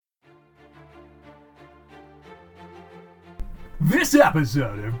This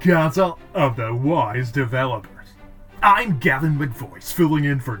episode of Council of the Wise Developers. I'm Gavin McVoice, filling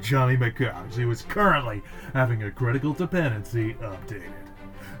in for Johnny McCogs, who is currently having a critical dependency updated.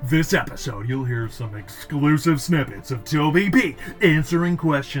 This episode, you'll hear some exclusive snippets of Toby B answering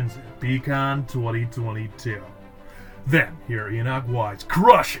questions at BCon 2022. Then, hear Enoch Wise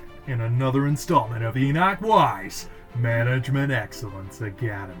crush it in another installment of Enoch Wise Management Excellence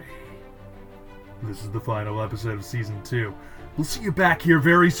Academy. This is the final episode of Season 2. We'll see you back here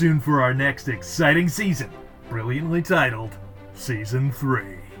very soon for our next exciting season, brilliantly titled Season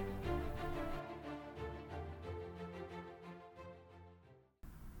 3.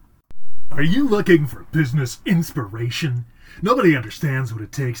 Are you looking for business inspiration? Nobody understands what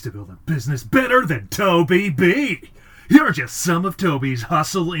it takes to build a business better than Toby B. Here are just some of Toby's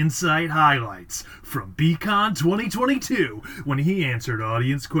Hustle Insight highlights from BCon 2022 when he answered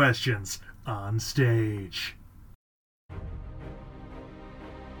audience questions on stage.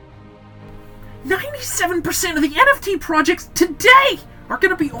 97% of the NFT projects today are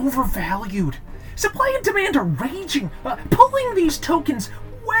going to be overvalued. Supply and demand are raging, pulling these tokens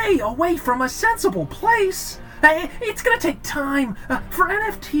way away from a sensible place. It's going to take time for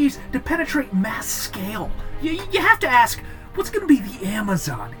NFTs to penetrate mass scale. You have to ask, what's going to be the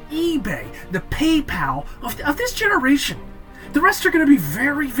Amazon, eBay, the PayPal of this generation? The rest are going to be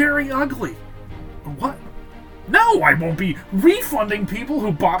very, very ugly. What? No, I won't be refunding people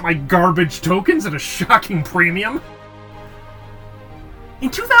who bought my garbage tokens at a shocking premium. In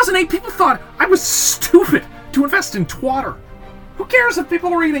 2008, people thought I was stupid to invest in Twatter. Who cares if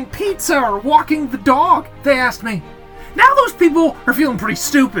people are eating pizza or walking the dog? They asked me. Now those people are feeling pretty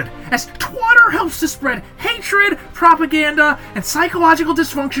stupid, as Twatter helps to spread hatred, propaganda, and psychological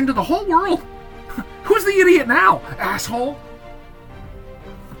dysfunction to the whole world. Who's the idiot now, asshole?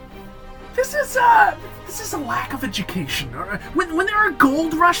 This is a lack of education. When there are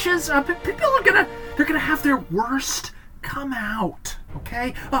gold rushes, people are gonna have their worst come out.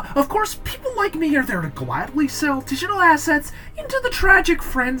 Okay? Of course, people like me are there to gladly sell digital assets into the tragic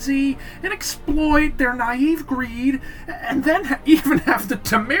frenzy and exploit their naive greed, and then even have the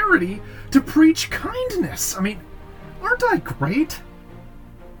temerity to preach kindness. I mean, aren't I great?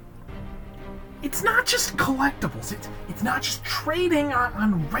 It's not just collectibles. It's not just trading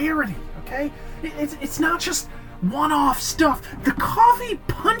on rarity. Okay? It's not just one-off stuff. The coffee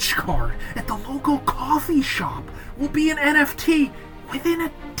punch card at the local coffee shop will be an NFT within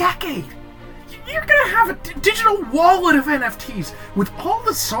a decade. You're gonna have a digital wallet of NFTs with all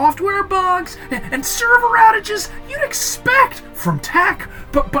the software bugs and server outages you'd expect from tech,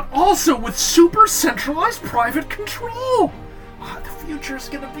 but also with super centralized private control. The future is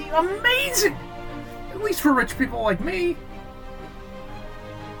gonna be amazing, at least for rich people like me.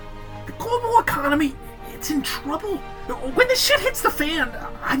 The global economy, it's in trouble. When this shit hits the fan,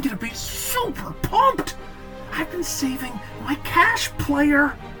 I'm gonna be super pumped. I've been saving my cash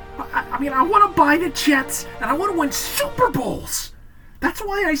player. I want to buy the Jets, and I want to win Super Bowls. That's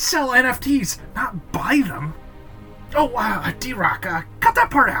why I sell NFTs, not buy them. Oh, D-Rock, cut that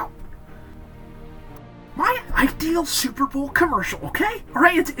part out. My ideal Super Bowl commercial, okay? All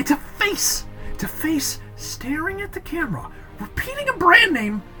right, it's a face. It's a face staring at the camera, repeating a brand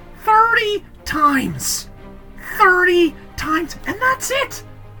name 30 times. 30 times, and that's it.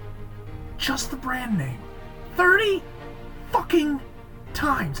 Just the brand name. 30 fucking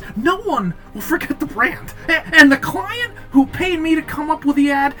times. No one will forget the brand. And the client who paid me to come up with the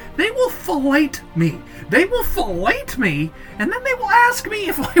ad, they will fillet me. They will fillet me, and then they will ask me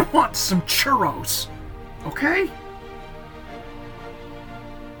if I want some churros. Okay?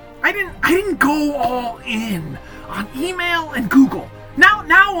 I didn't go all in on email and Google. Now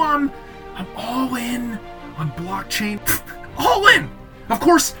I'm all in on blockchain. All in! Of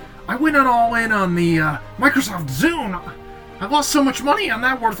course, I went all in on the Microsoft Zune. I lost so much money on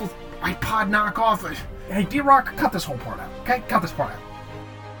that worthless iPod knockoff. Hey, D-Rock, cut this whole part out, okay? Cut this part out.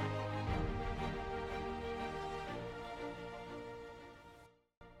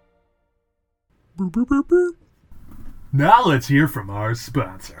 Now let's hear from our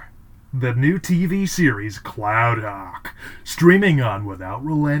sponsor, the new TV series Cloud Hawk, streaming on Without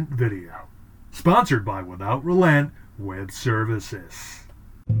Relent Video. Sponsored by Without Relent Web Services.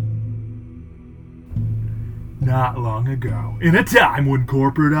 Not long ago, in a time when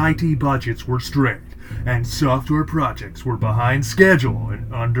corporate IT budgets were strained and software projects were behind schedule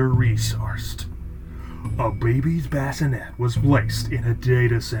and under-resourced, a baby's bassinet was placed in a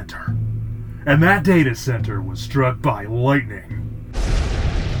data center. And that data center was struck by lightning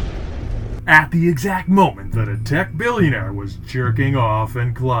at the exact moment that a tech billionaire was jerking off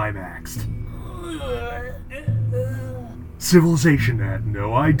and climaxed. Civilization had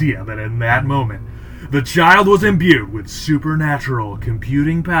no idea that in that moment, the child was imbued with supernatural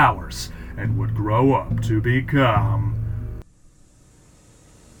computing powers and would grow up to become...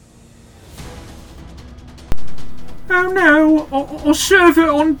 Oh no, our server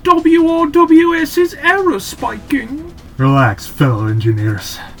on WRWS is error spiking. Relax, fellow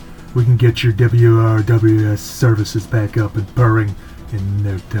engineers. We can get your WRWS services back up and purring in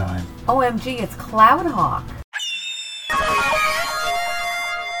no time. OMG, it's Cloudhawk.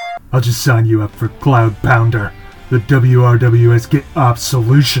 I'll just sign you up for Cloud Pounder, the WRWS GitOps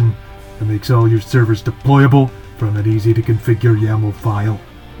solution that makes all your servers deployable from an easy-to-configure YAML file.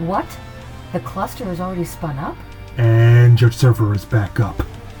 What? The cluster is already spun up? And your server is back up.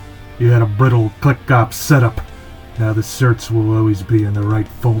 You had a brittle ClickOps setup. Now the certs will always be in the right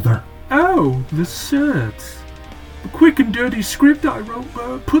folder. Oh, the certs. The quick and dirty script I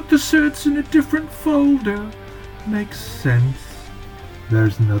wrote put the certs in a different folder. Makes sense.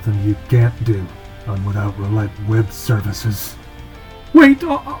 There's nothing you can't do on Without Relent web services. Wait,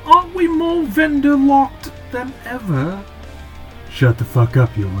 aren't we more vendor locked than ever? Shut the fuck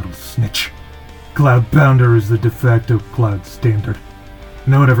up, you little snitch. Cloud Pounder is the de facto cloud standard.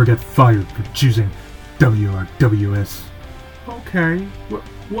 No one ever gets fired for choosing WRWS. Okay,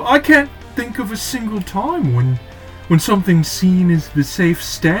 well, I can't think of a single time when something seen as the safe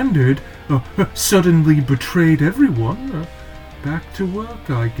standard suddenly betrayed everyone. Back to work,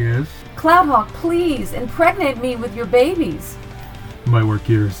 I guess. Cloudhawk, please, impregnate me with your babies. My work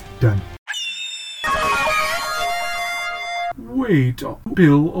here is done. Wait,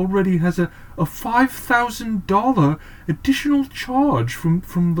 Bill already has a $5,000 additional charge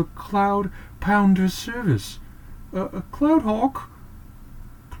from the Cloud Pounder service. Cloudhawk?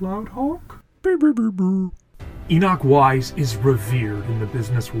 Enoch Wise is revered in the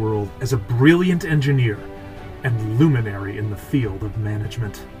business world as a brilliant engineer and luminary in the field of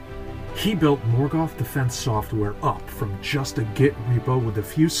management. He built Morgoth Defense Software up from just a Git repo with a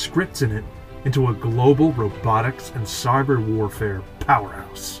few scripts in it into a global robotics and cyber warfare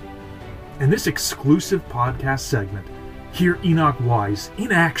powerhouse. In this exclusive podcast segment, hear Enoch Wise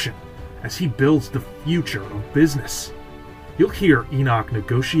in action as he builds the future of business. You'll hear Enoch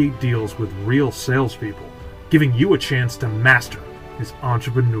negotiate deals with real salespeople, giving you a chance to master his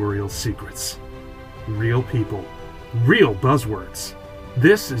entrepreneurial secrets. Real people, real buzzwords.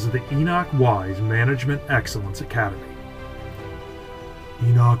 This is the Enoch Wise Management Excellence Academy.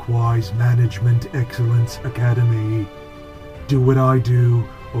 Enoch Wise Management Excellence Academy. Do what I do,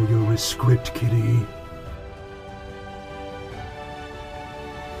 or you're a script kiddie.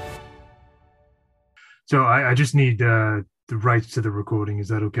 So I just need the rights to the recording. Is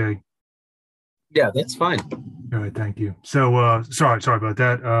that okay? Yeah, that's fine. All right, thank you. So, sorry about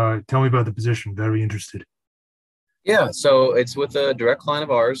that. Tell me about the position. Very interested. Yeah, so it's with a direct client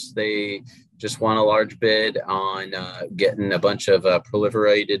of ours. They just won a large bid on getting a bunch of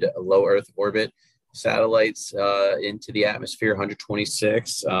proliferated low Earth orbit satellites into the atmosphere,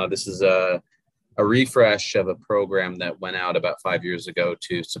 126. This is a refresh of a program that went out about 5 years ago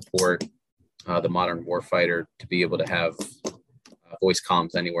to support the modern warfighter to be able to have voice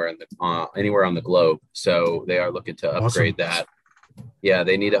comms anywhere on the globe. So they are looking to upgrade that. Yeah,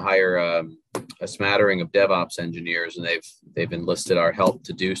 they need to hire a smattering of DevOps engineers, and they've enlisted our help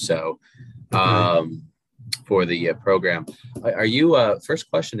to do so for the program. Are you? First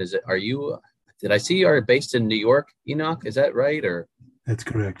question is: Did I see you are based in New York, Enoch? Is that right? Or that's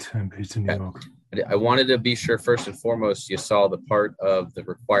correct. I'm based in New York. I wanted to be sure first and foremost you saw the part of the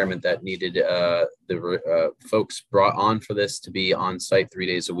requirement that needed the folks brought on for this to be on site 3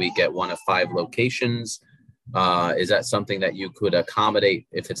 days a week at one of 5 locations. Is that something that you could accommodate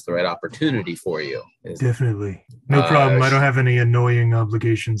if it's the right opportunity for you? Definitely. No problem. I don't have any annoying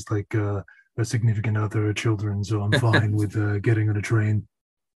obligations like a significant other or children, so I'm fine with getting on a train.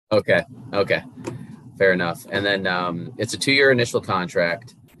 Okay. Fair enough. And then it's a 2-year initial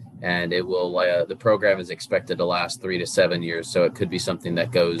contract. And it will. The program is expected to last 3 to 7 years, so it could be something that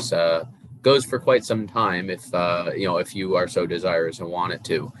goes for quite some time if if you are so desirous and want it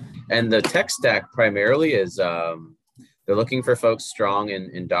to. And the tech stack primarily is they're looking for folks strong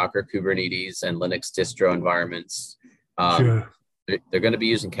in Docker, Kubernetes, and Linux distro environments. Sure. They're going to be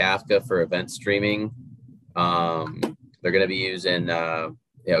using Kafka for event streaming. They're going to be using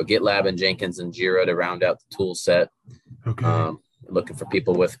GitLab and Jenkins and Jira to round out the tool set. Okay. Looking for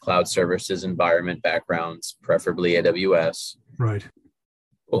people with cloud services environment backgrounds, preferably AWS. Right.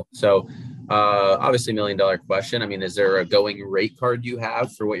 Cool. So obviously $1 million question. I mean, is there a going rate card you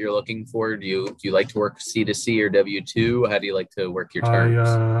have for what you're looking for? Do you like to work C2C or W2? How do you like to work your terms?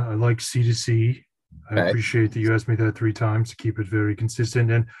 I like C2C. I Okay. appreciate that you asked me that 3 times to keep it very consistent.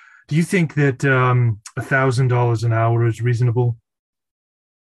 And do you think that $1,000 an hour is reasonable?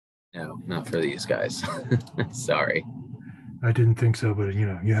 No, not for these guys. Sorry. I didn't think so, but you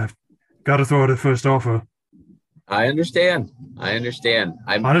have got to throw out a first offer. I understand. I understand.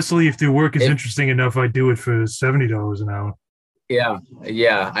 Honestly, if the work is If- interesting enough, I'd do it for $70 an hour. Yeah,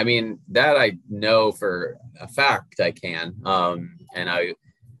 yeah. I mean, that I know for a fact I can. And I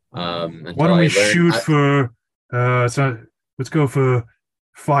Why until don't I we learn. shoot for let's go for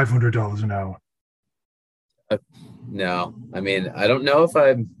 $500 an hour. No, I mean, I don't know if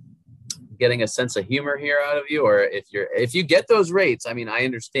I'm getting a sense of humor here out of you, or if you get those rates. I mean, I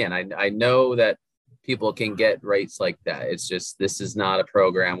understand. I know that people can get rates like that. It's just this is not a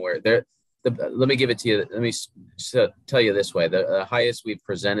program where they're. Let me give it to you. Let me tell you this way: the highest we've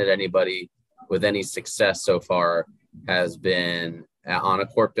presented anybody with any success so far has been on a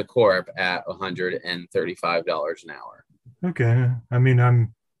corp to corp at $135 an hour. Okay. I mean,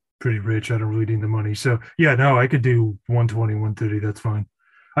 I'm pretty rich. I don't really need the money. So, yeah, no, I could do 120, 130. That's fine.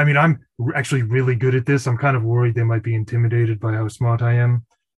 I mean, I'm actually really good at this. I'm kind of worried they might be intimidated by how smart I am.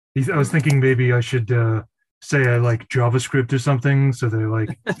 I was thinking maybe I should say I like JavaScript or something so they like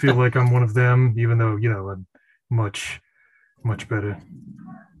feel like I'm one of them, even though, I'm much, much better.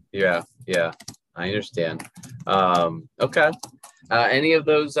 Yeah, yeah, I understand. Okay. Any of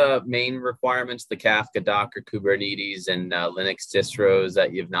those main requirements, the Kafka, Docker, Kubernetes, and Linux distros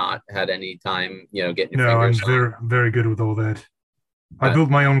that you've not had any time, getting your No, I'm fingers on? very, very good with all that. I Okay. built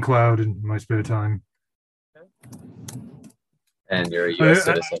my own cloud in my spare time. And you're a U.S.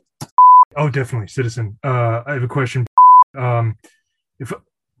 I- citizen. Oh, definitely, citizen. I have a question. If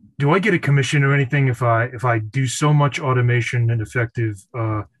do I get a commission or anything if I do so much automation and effective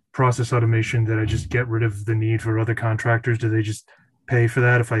process automation that I just get rid of the need for other contractors? Do they just pay for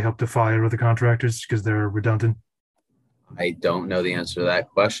that if I help to fire other contractors because they're redundant? I don't know the answer to that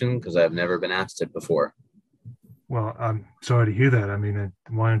question because I've never been asked it before. Well, I'm sorry to hear that. I mean,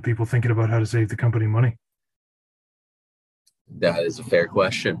 why aren't people thinking about how to save the company money? That is a fair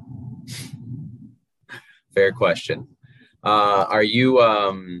question. Fair question. Are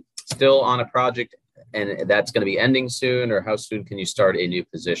you still on a project and that's going to be ending soon, or how soon can you start a new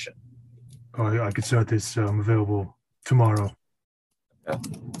position? Oh, I could start this available tomorrow. Yeah.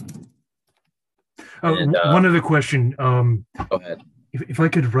 Oh, And, one other question. Go ahead. If I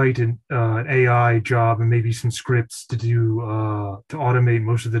could write an AI job and maybe some scripts to do to automate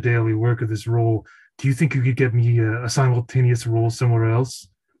most of the daily work of this role, do you think you could get me a simultaneous role somewhere else?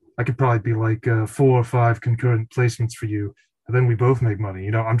 I could probably be like 4 or 5 concurrent placements for you, and then we both make money.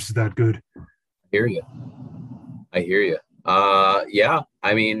 I'm just that good. I hear you. I hear you. Yeah.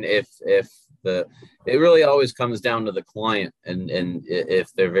 I mean, if it really always comes down to the client, and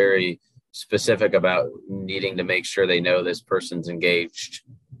if they're very specific about needing to make sure they know this person's engaged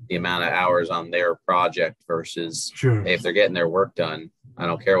the amount of hours on their project versus Sure. if they're getting their work done, I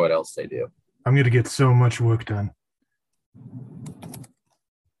don't care what else they do. I'm going to get so much work done.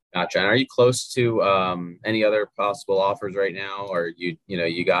 Gotcha. And are you close to any other possible offers right now, or you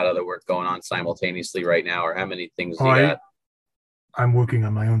got other work going on simultaneously right now, or how many things do you got? I'm working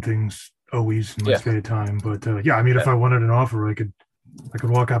on my own things always in my Yeah. spare time, but yeah, I mean, if I wanted an offer, I could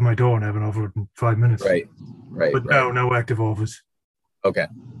walk out my door and have an offer in 5 minutes. Right. But no active offers. Okay.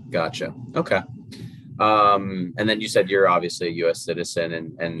 Gotcha. Okay. And then you said you're obviously a U.S.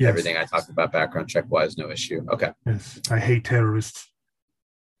 citizen, and Yes. everything I talked about background check wise, no issue. Okay. Yes, I hate terrorists.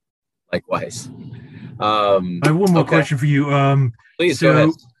 Likewise. I have one more Okay. question for you. Please so go ahead.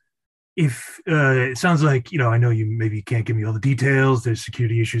 if it sounds like I know you maybe can't give me all the details. There's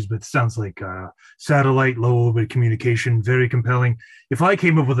security issues, but it sounds like satellite low orbit communication, very compelling. If I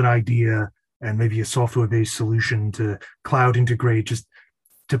came up with an idea and maybe a software-based solution to cloud integrate, just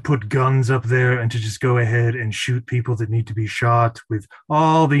to put guns up there and to just go ahead and shoot people that need to be shot with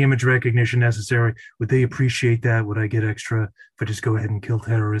all the image recognition necessary, would they appreciate that? Would I get extra if I just go ahead and kill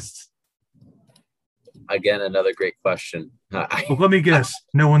terrorists? Again, another great question. Well, let me guess.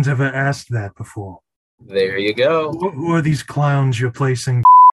 No one's ever asked that before. There you go. Who are these clowns you're placing?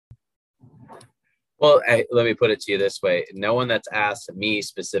 Well, let me put it to you this way. No one that's asked me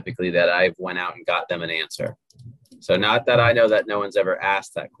specifically that I've went out and got them an answer. So not that I know that no one's ever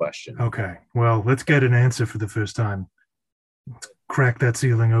asked that question. Okay. Well, let's get an answer for the first time. Let's crack that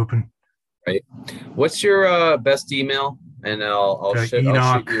ceiling open. Right. What's your best email? And I'll shoot you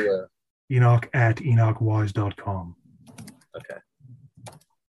a... Enoch@enochwise.com. Okay.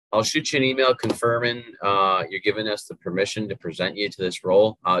 I'll shoot you an email confirming you're giving us the permission to present you to this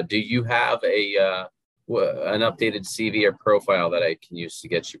role. Do you have an updated CV or profile that I can use to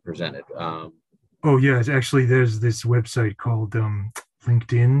get you presented? Oh yeah, actually there's this website called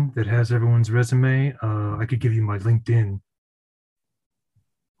LinkedIn that has everyone's resume. I could give you my LinkedIn.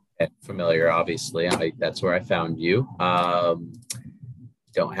 Familiar, obviously. That's where I found you.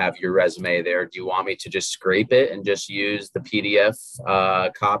 Don't have your resume there. Do you want me to just scrape it and just use the PDF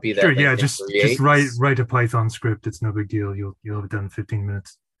copy Sure, that yeah, LinkedIn just creates? write a Python script. It's no big deal. You'll have it done in 15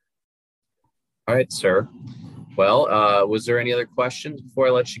 minutes. All right, sir. Well, was there any other questions before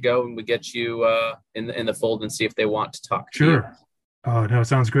I let you go and we get you in the fold and see if they want to talk to you? Sure. No, it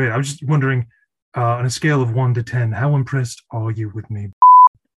sounds great. I was just wondering, on a scale of 1 to 10, how impressed are you with me?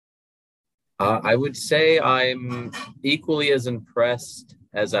 I would say I'm equally as impressed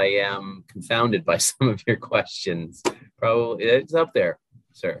as I am confounded by some of your questions. Probably it's up there,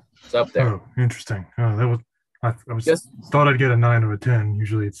 sir. It's up there. Oh, interesting. Oh, that was I was Just thought I'd get a 9 or a 10.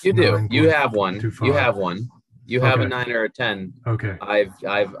 Usually it's you do. nine You point have one. two You five. have one. You have a Okay. 9 or a 10. Okay.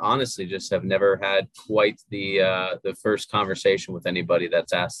 I've honestly just have never had quite the first conversation with anybody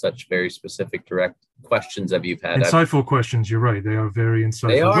that's asked such very specific, direct questions that you've had. Insightful questions. You're right. They are very They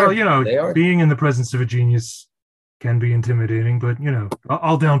insightful. Well, are. They are. being in the presence of a genius can be intimidating, but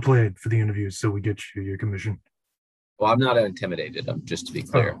I'll downplay it for the interviews so we get you your commission. Well, I'm not intimidated. I'm just to be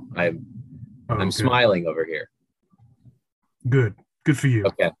clear. Oh. I'm Okay. smiling over here. Good. Good for you.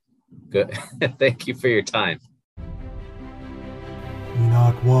 Okay. Good. Thank you for your time.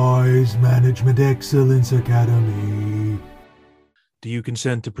 Enoch Wise Management Excellence Academy. Do you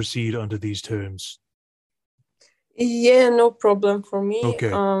consent to proceed under these terms? Yeah, no problem for me.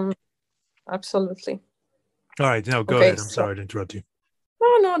 Okay. Absolutely. All right. Now go Okay, ahead. I'm sorry to interrupt you.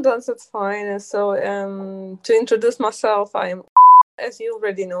 No, that's fine. So, to introduce myself, I am, as you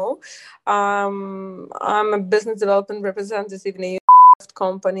already know, I'm a business development representative in a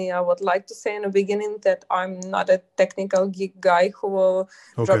company. I would like to say in the beginning that I'm not a technical geek guy who will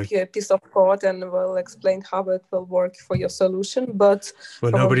drop you a piece of code and will explain how it will work for your solution. But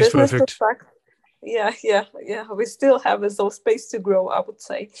from nobody's a business perfect. perspective, yeah, we still have a space to grow, I would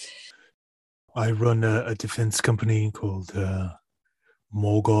say. I run a defense company called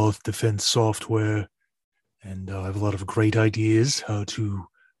Morgoth Defense Software, and I have a lot of great ideas how to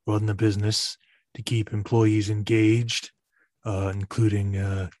run the business to keep employees engaged,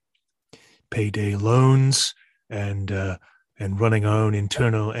 including payday loans and running our own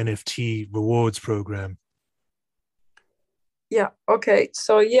internal NFT rewards program. Yeah. Okay.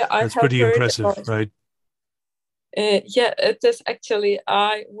 So yeah, that's pretty impressive, right? Yeah, it is actually.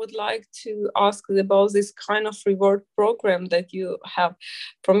 I would like to ask about this kind of reward program that you have.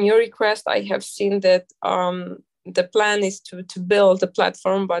 From your request, I have seen that the plan is to build a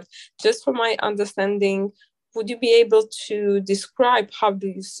platform, but just for my understanding, would you be able to describe how do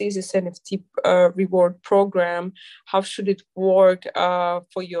you see this NFT reward program? How should it work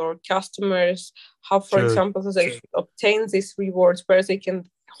for your customers? How, for example, they obtain these rewards, where they can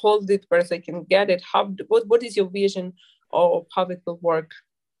hold it, where they can get it? What is your vision of how it will work?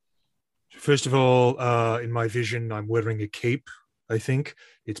 First of all, in my vision, I'm wearing a cape. I think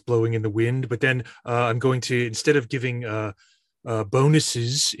it's blowing in the wind, but then I'm going to, instead of giving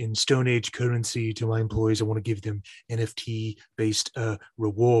bonuses in Stone Age currency to my employees, I want to give them NFT based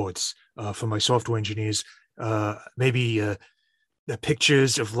rewards for my software engineers. Maybe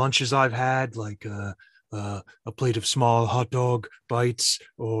pictures of lunches I've had, like a plate of small hot dog bites,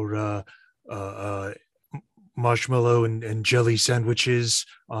 or marshmallow and jelly sandwiches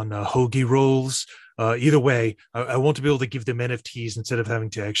on hoagie rolls. Either way, I want to be able to give them NFTs instead of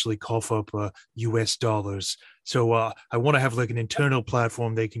having to actually cough up US dollars. So I want to have like an internal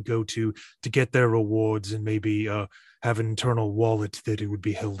platform they can go to get their rewards, and maybe have an internal wallet that it would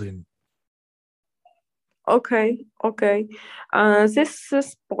be held in. Okay. This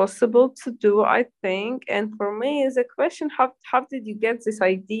is possible to do, I think. And for me, is a question: how did you get this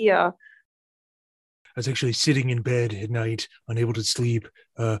idea? I was actually sitting in bed at night, unable to sleep,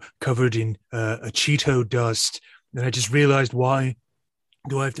 covered in a Cheeto dust. And I just realized, why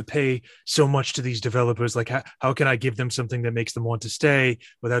do I have to pay so much to these developers? Like, how can I give them something that makes them want to stay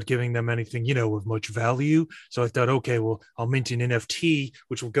without giving them anything, of much value? So I thought, okay, well, I'll mint an NFT,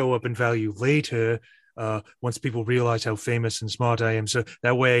 which will go up in value later, once people realize how famous and smart I am. So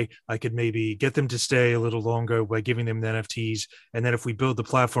that way I could maybe get them to stay a little longer by giving them the NFTs. And then if we build the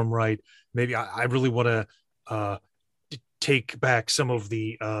platform right, maybe I really want to take back some of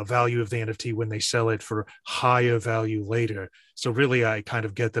the value of the NFT when they sell it for higher value later. So really, I kind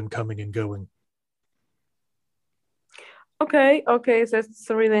of get them coming and going. Okay, that's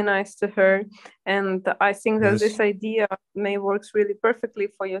really nice to hear. And I think that this idea may work really perfectly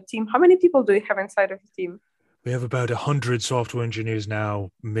for your team. How many people do you have inside of your team? We have about 100 software engineers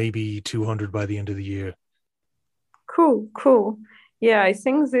now, maybe 200 by the end of the year. Cool. Yeah, I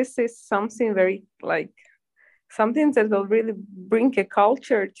think this is something very something that will really bring a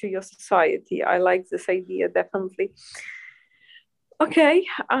culture to your society. I like this idea, definitely. Okay,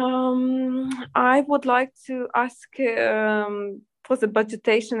 I would like to ask for the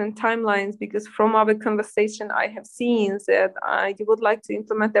budgetation and timelines, because from our conversation, I have seen that you would like to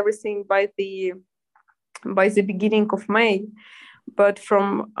implement everything by the beginning of May. But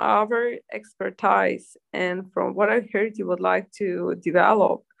from our expertise and from what I heard you would like to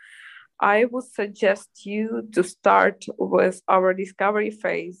develop, I would suggest you to start with our discovery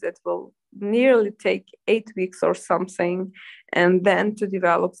phase that will nearly take 8 weeks or something, and then to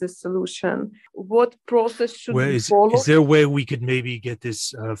develop the solution. What process should we follow? Is there a way we could maybe get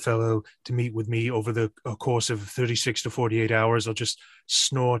this fellow to meet with me over the course of 36 to 48 hours? I'll just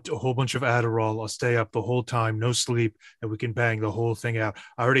snort a whole bunch of Adderall. I'll stay up the whole time, no sleep, and we can bang the whole thing out.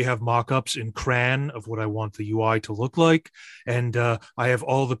 I already have mock-ups in CRAN of what I want the UI to look like, and I have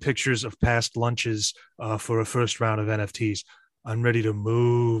all the pictures of past lunches for a first round of NFTs. I'm ready to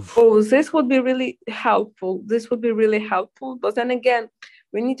move. Oh, this would be really helpful. But then again,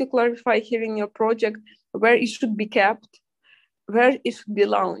 we need to clarify here in your project where it should be kept, where it should be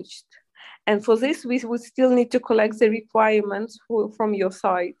launched. And for this, we would still need to collect the requirements from your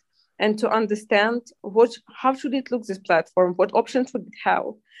side and to understand how should it look, this platform, what options would it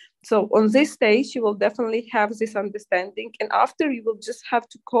have. So on this stage, you will definitely have this understanding. And after, you will just have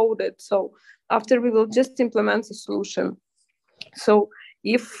to code it. So after, we will just implement the solution. So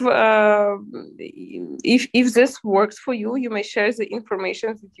if this works for you, you may share the information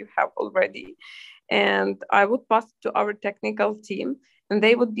that you have already, and I would pass it to our technical team, and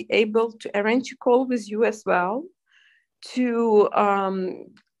they would be able to arrange a call with you as well to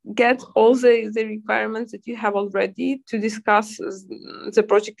get all the requirements that you have already, to discuss the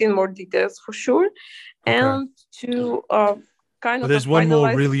project in more details for sure, okay. And to there's one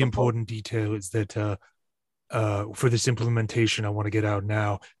more really important detail is that for this implementation I want to get out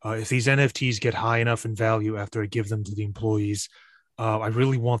now. If these NFTs get high enough in value after I give them to the employees, I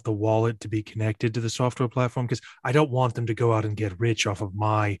really want the wallet to be connected to the software platform, because I don't want them to go out and get rich off of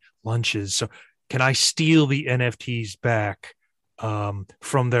my lunches. So can I steal the NFTs back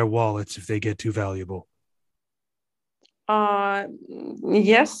from their wallets if they get too valuable?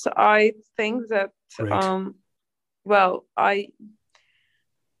 Yes, I think that,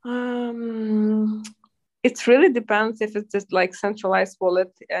 it really depends if it's just like centralized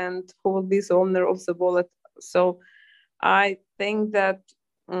wallet and who will be the owner of the wallet. So I think that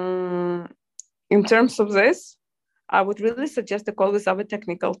in terms of this, I would really suggest a call with our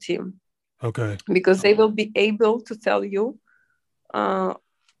technical team. Okay. Because they will be able to tell you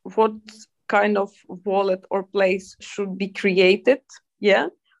what kind of wallet or place should be created,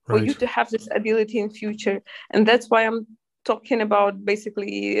 for you to have this ability in future. And that's why I'm talking about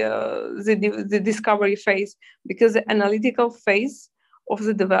basically the discovery phase, because the analytical phase of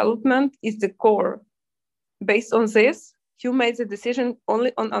the development is the core. Based on this, you made the decision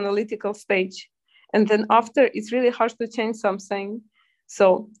only on analytical stage. And then after, it's really hard to change something.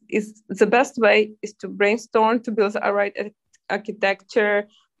 So it's the best way is to brainstorm, to build a right architecture,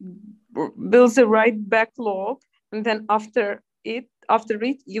 build the right backlog, and then after it,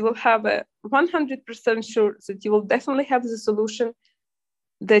 you will have a 100% sure that you will definitely have the solution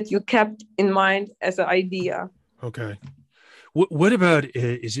that you kept in mind as an idea. Okay. What about,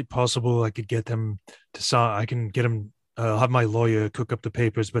 is it possible I could get them to sign? I can get them, have my lawyer cook up the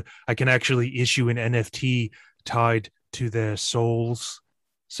papers, but I can actually issue an NFT tied to their souls.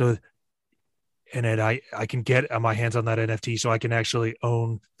 So, and then I can get my hands on that NFT so I can actually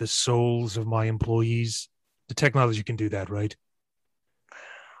own the souls of my employees. The technology can do that, right?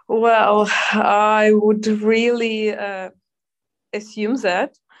 Well, I would really assume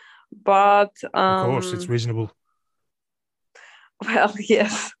that, but of course, it's reasonable. Well,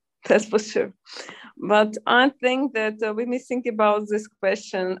 yes, that's for sure. But I think that we may think about this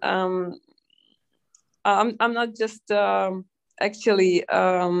question. I'm not just actually.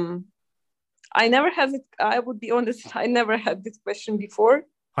 I never had it. I would be honest. I never had this question before.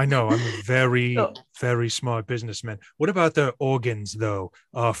 I know, I'm a very, very smart businessman. What about the organs, though?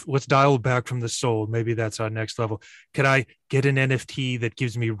 Let's dial back from the soul. Maybe that's our next level. Could I get an NFT that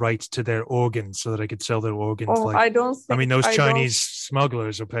gives me rights to their organs so that I could sell their organs? Those Chinese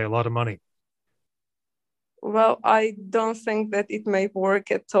smugglers will pay a lot of money. Well, I don't think that it may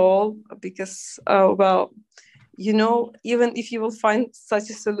work at all because, even if you will find such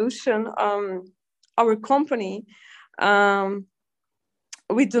a solution, our company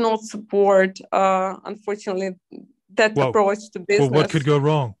we do not support, unfortunately, that approach to business. Well, what could go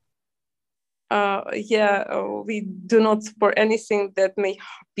wrong? We do not support anything that may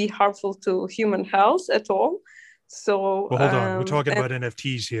be harmful to human health at all. So, well, hold on. We're talking about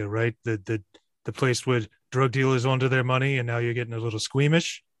NFTs here, right? The place where drug dealers launder their money, and now you're getting a little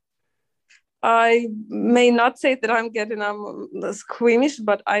squeamish. I may not say that I'm getting squeamish,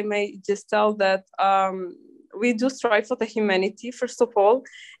 but I may just tell that we do strive for the humanity, first of all,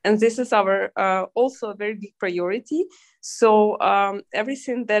 and this is our also a very big priority. So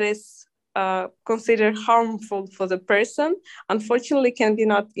everything that is considered harmful for the person, unfortunately, can be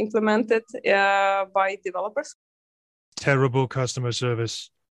not implemented by developers. Terrible customer service.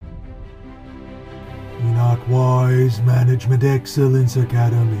 Enoch Wise Management Excellence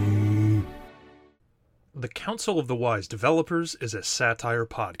Academy. The Council of the Wise Developers is a satire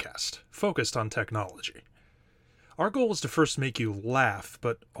podcast focused on technology. Our goal is to first make you laugh,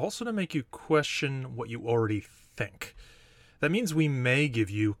 but also to make you question what you already think. That means we may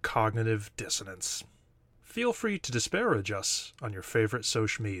give you cognitive dissonance. Feel free to disparage us on your favorite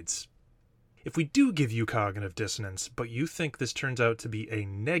social medias. If we do give you cognitive dissonance, but you think this turns out to be a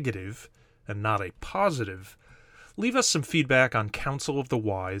negative and not a positive, leave us some feedback on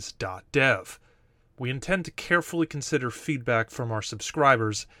councilofthewise.dev. We intend to carefully consider feedback from our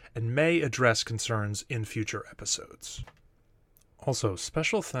subscribers and may address concerns in future episodes. Also,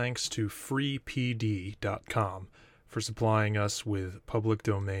 special thanks to freepd.com for supplying us with public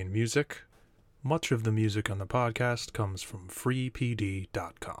domain music. Much of the music on the podcast comes from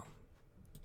freepd.com.